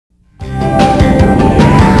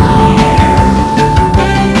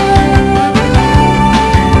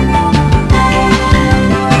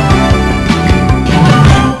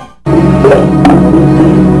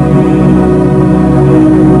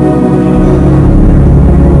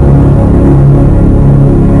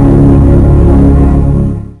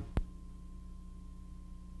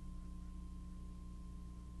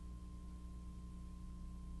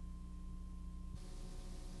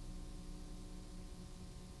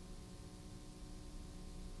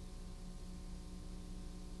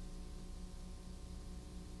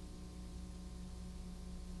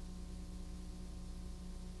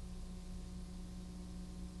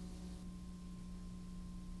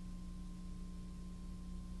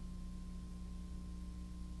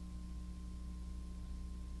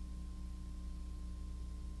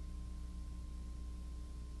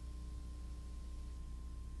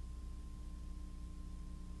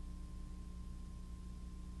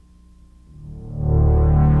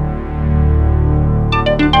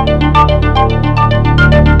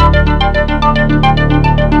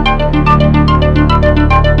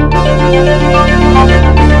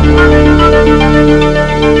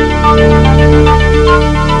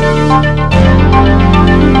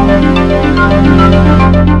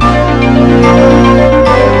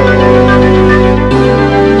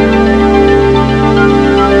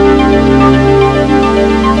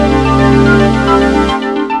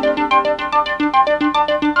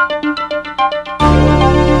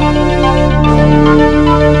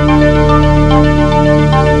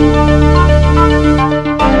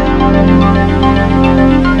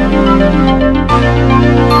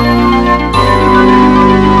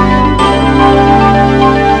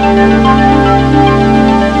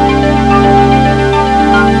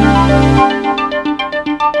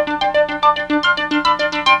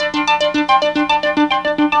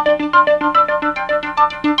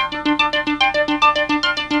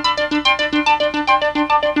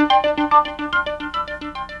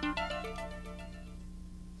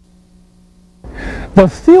The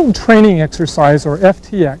field training exercise, or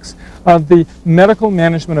FTX, of the Medical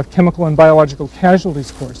Management of Chemical and Biological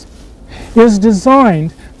Casualties course is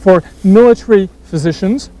designed for military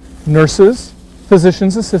physicians, nurses,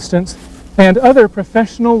 physician's assistants, and other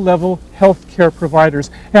professional level health care providers,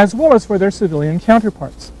 as well as for their civilian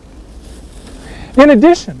counterparts. In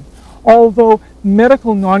addition, although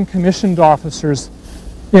medical non-commissioned officers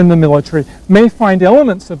in the military may find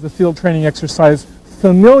elements of the field training exercise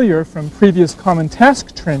familiar from previous common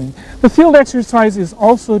task training, the field exercise is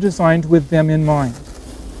also designed with them in mind.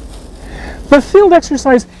 The field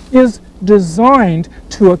exercise is designed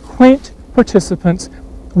to acquaint participants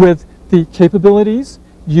with the capabilities,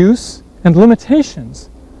 use, and limitations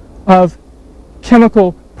of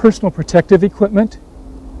chemical personal protective equipment,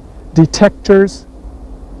 detectors,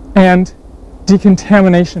 and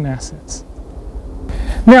decontamination assets.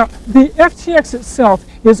 Now, the FTX itself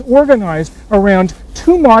is organized around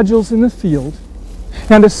 2 modules in the field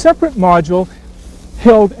and a separate module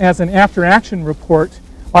held as an after-action report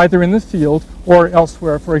either in the field or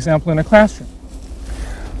elsewhere, for example, in a classroom.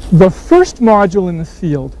 The first module in the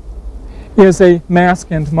field is a mask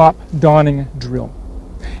and mop donning drill,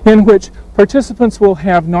 in which participants will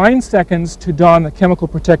have 9 seconds to don the chemical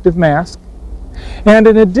protective mask and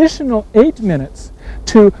an additional 8 minutes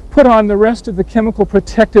to put on the rest of the chemical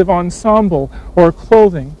protective ensemble or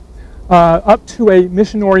clothing up to a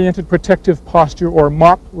mission-oriented protective posture or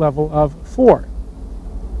MOP level of 4.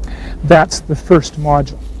 That's the first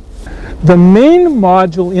module. The main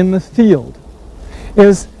module in the field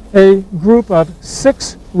is a group of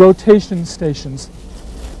 6 rotation stations,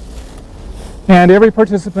 and every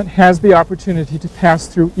participant has the opportunity to pass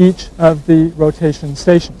through each of the rotation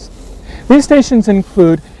stations. These stations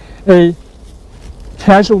include a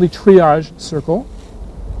casualty triage circle,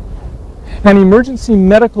 an emergency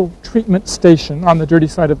medical treatment station on the dirty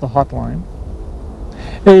side of the hotline,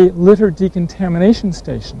 a litter decontamination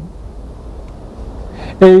station,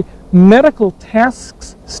 a medical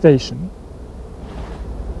tasks station,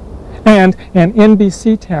 and an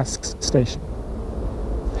NBC tasks station.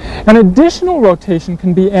 An additional rotation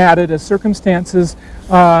can be added as circumstances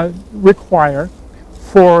require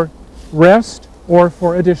for rest or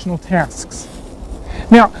for additional tasks.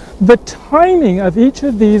 Now, the timing of each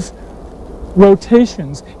of these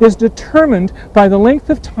rotations is determined by the length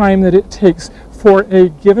of time that it takes for a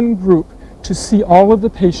given group to see all of the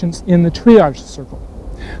patients in the triage circle.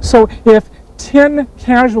 So if 10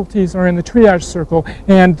 casualties are in the triage circle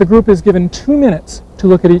and the group is given 2 minutes to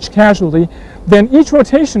look at each casualty, then each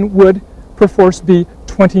rotation would perforce be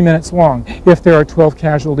 20 minutes long. If there are 12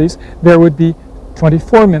 casualties, there would be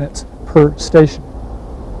 24 minutes per station.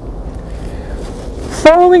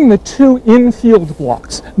 Following the 2 in-field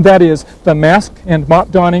blocks, that is the mask and mop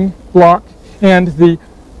donning block and the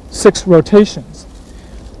 6 rotations,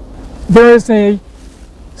 there is a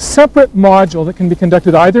separate module that can be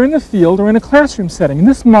conducted either in the field or in a classroom setting. And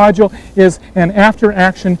this module is an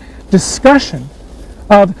after-action discussion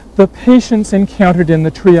of the patients encountered in the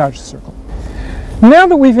triage circle. Now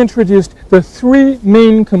that we've introduced the 3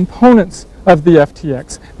 main components of the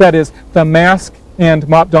FTX, that is the mask and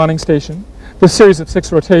mop donning station, the series of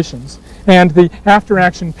 6 rotations, and the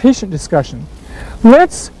after-action patient discussion,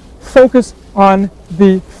 let's focus on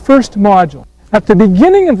the first module. At the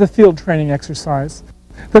beginning of the field training exercise,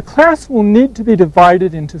 the class will need to be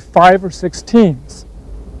divided into 5 or 6 teams.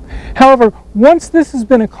 However, once this has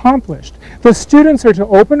been accomplished, the students are to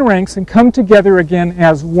open ranks and come together again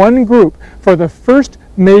as one group for the first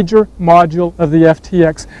major module of the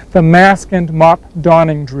FTX, the mask and mop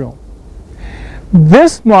donning drill.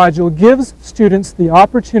 This module gives students the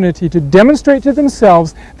opportunity to demonstrate to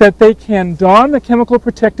themselves that they can don the chemical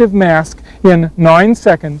protective mask in 9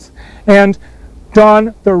 seconds and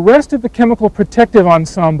don the rest of the chemical protective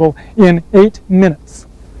ensemble in 8 minutes.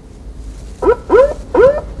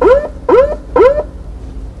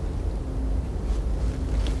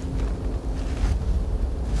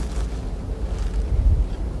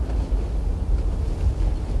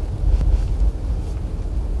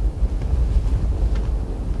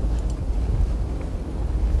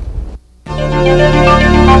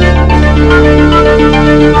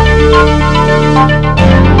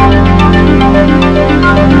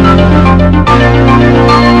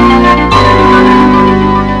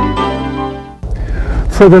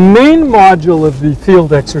 For the main module of the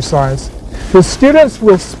field exercise, the students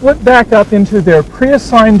will split back up into their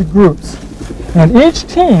pre-assigned groups, and each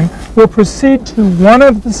team will proceed to one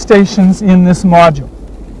of the stations in this module.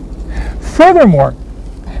 Furthermore,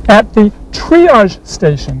 at the triage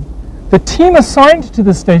station, The team assigned to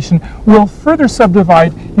the station will further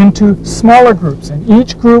subdivide into smaller groups, and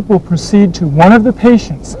each group will proceed to one of the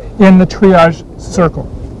patients in the triage circle.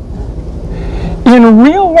 In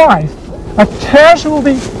real life, a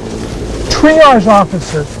casualty triage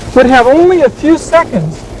officer would have only a few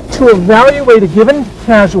seconds to evaluate a given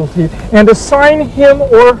casualty and assign him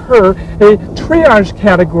or her a triage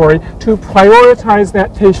category to prioritize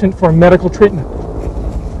that patient for medical treatment.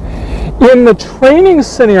 In the training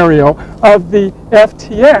scenario of the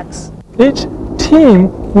FTX, each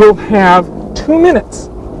team will have 2 minutes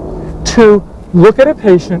to look at a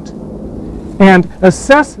patient and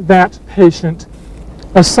assess that patient,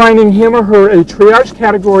 assigning him or her a triage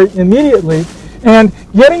category immediately and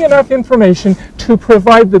getting enough information to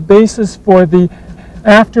provide the basis for the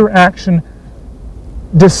after-action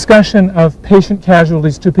discussion of patient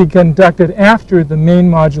casualties to be conducted after the main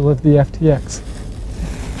module of the FTX.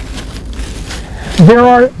 There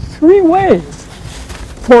are 3 ways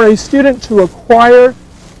for a student to acquire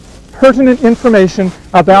pertinent information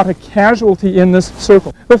about a casualty in this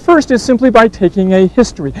circle. The first is simply by taking a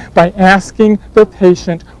history, by asking the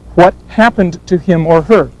patient what happened to him or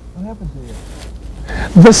her. What happened to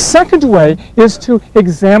you? The second way is to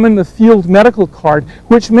examine the field medical card,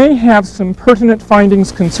 which may have some pertinent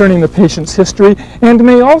findings concerning the patient's history and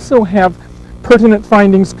may also have pertinent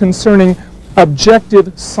findings concerning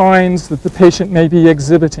objective signs that the patient may be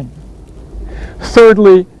exhibiting.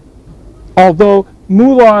 Thirdly, although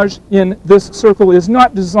moulage in this circle is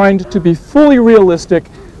not designed to be fully realistic,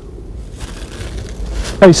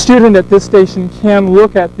 a student at this station can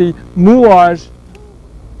look at the moulage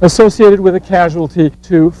associated with a casualty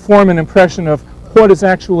to form an impression of what is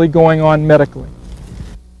actually going on medically.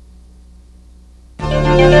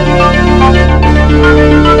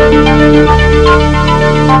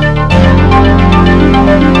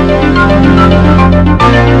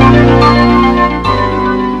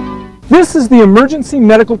 This is the emergency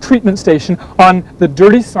medical treatment station on the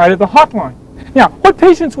dirty side of the hotline. Now, what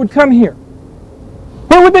patients would come here?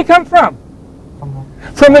 Where would they come from?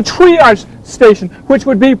 From the triage station, which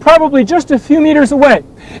would be probably just a few meters away.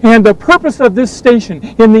 And the purpose of this station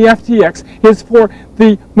in the FTX is for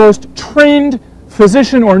the most trained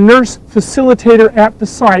physician or nurse facilitator at the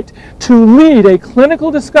site to lead a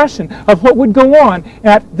clinical discussion of what would go on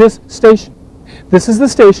at this station. This is the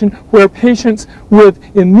station where patients with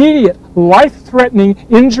immediate life-threatening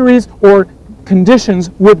injuries or conditions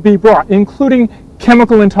would be brought, including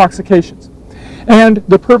chemical intoxications. And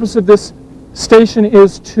the purpose of this station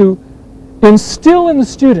is to instill in the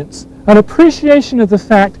students an appreciation of the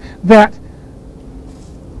fact that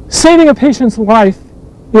saving a patient's life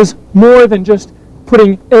is more than just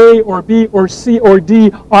putting A or B or C or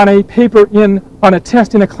D on a paper on a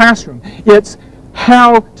test in a classroom. It's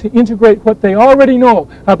how to integrate what they already know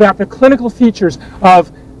about the clinical features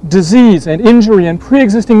of disease and injury and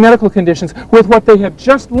pre-existing medical conditions with what they have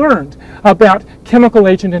just learned about chemical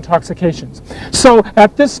agent intoxications. So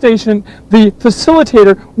at this station, the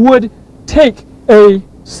facilitator would take a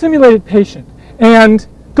simulated patient and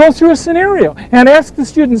go through a scenario and ask the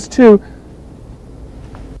students to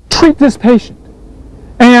treat this patient.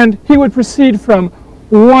 And he would proceed from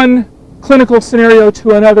one clinical scenario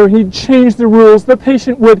to another. He'd change the rules. The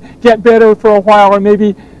patient would get better for a while or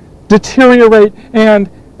maybe deteriorate, and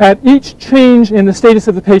at each change in the status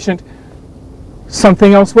of the patient,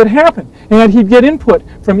 something else would happen. And he'd get input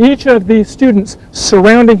from each of the students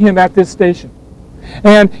surrounding him at this station.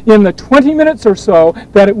 And in the 20 minutes or so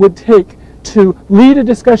that it would take to lead a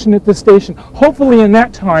discussion at this station, hopefully in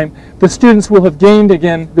that time, the students will have gained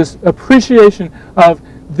again this appreciation of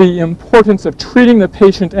the importance of treating the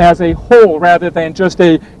patient as a whole rather than just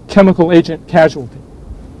a chemical agent casualty.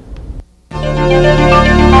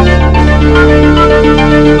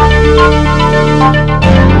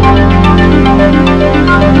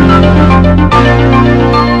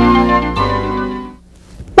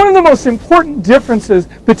 One of the most important differences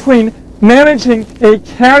between managing a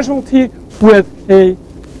casualty with a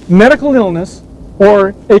medical illness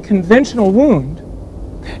or a conventional wound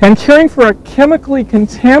and caring for a chemically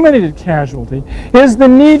contaminated casualty is the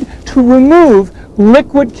need to remove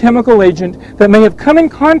liquid chemical agent that may have come in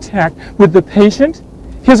contact with the patient,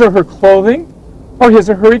 his or her clothing, or his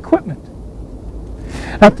or her equipment.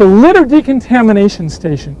 At the litter decontamination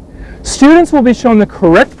station, students will be shown the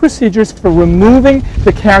correct procedures for removing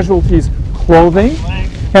the casualty's clothing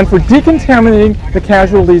and for decontaminating the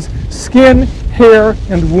casualty's skin, hair,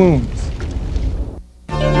 and wounds.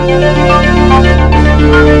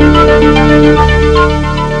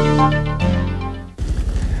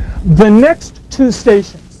 The next 2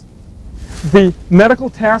 stations, the medical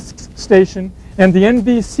tasks station and the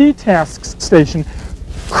NBC tasks station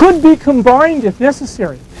could be combined if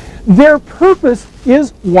necessary. Their purpose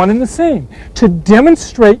is one and the same: to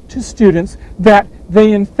demonstrate to students that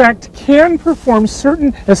they in fact can perform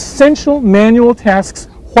certain essential manual tasks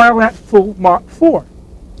while at full Mach 4.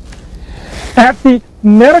 At the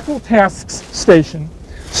medical tasks station,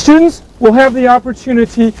 students will have the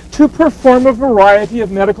opportunity to perform a variety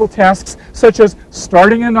of medical tasks, such as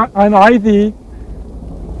starting an IV,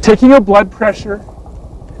 taking a blood pressure,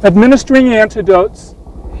 administering antidotes,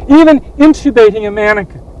 even intubating a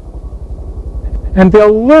mannequin. And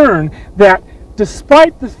they'll learn that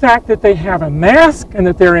despite the fact that they have a mask and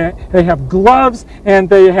that they have gloves and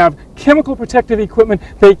they have chemical protective equipment,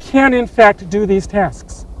 they can in fact do these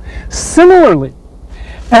tasks. Similarly,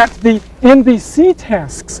 at the NBC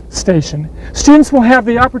tasks station, students will have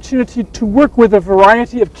the opportunity to work with a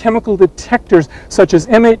variety of chemical detectors such as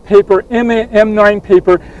M8 paper, M9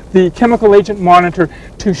 paper, the chemical agent monitor,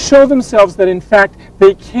 to show themselves that in fact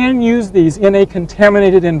they can use these in a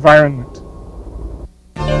contaminated environment.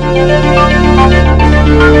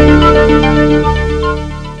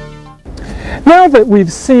 Now that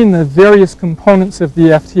we've seen the various components of the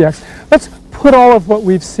FTX, let's put all of what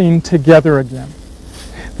we've seen together again.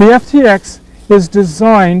 The FTX is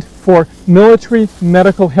designed for military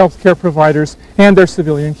medical healthcare providers and their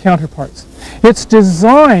civilian counterparts. It's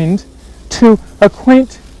designed to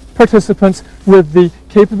acquaint participants with the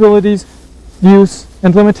capabilities, use,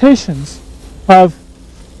 and limitations of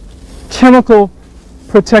chemical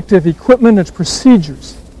protective equipment and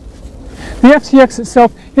procedures. The FTX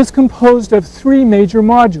itself is composed of 3 major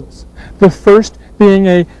modules, the first being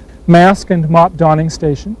a mask and mop donning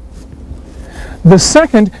station, the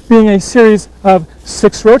second being a series of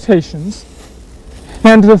 6 rotations,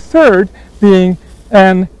 and the third being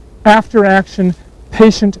an after-action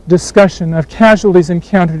patient discussion of casualties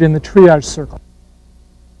encountered in the triage circle.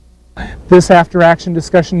 This after-action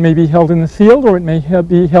discussion may be held in the field or it may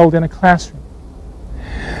be held in a classroom.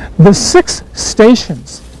 The 6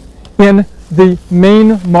 stations in the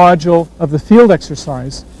main module of the field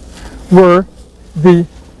exercise were the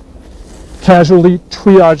casualty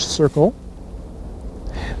triage circle,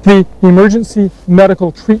 the emergency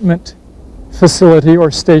medical treatment facility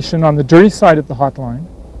or station on the dirty side of the hotline,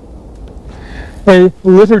 a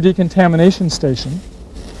litter decontamination station,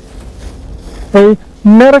 a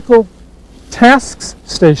medical tasks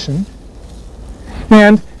station,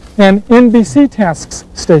 and an NBC tasks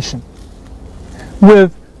station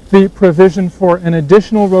with the provision for an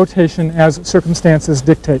additional rotation as circumstances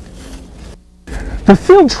dictate. The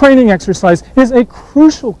field training exercise is a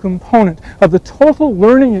crucial component of the total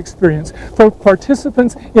learning experience for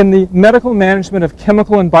participants in the medical management of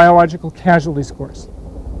chemical and biological casualties course.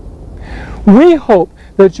 We hope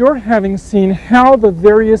that you're having seen how the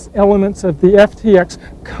various elements of the FTX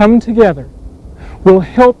come together will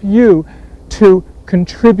help you to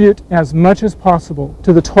contribute as much as possible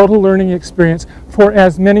to the total learning experience for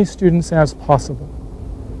as many students as possible.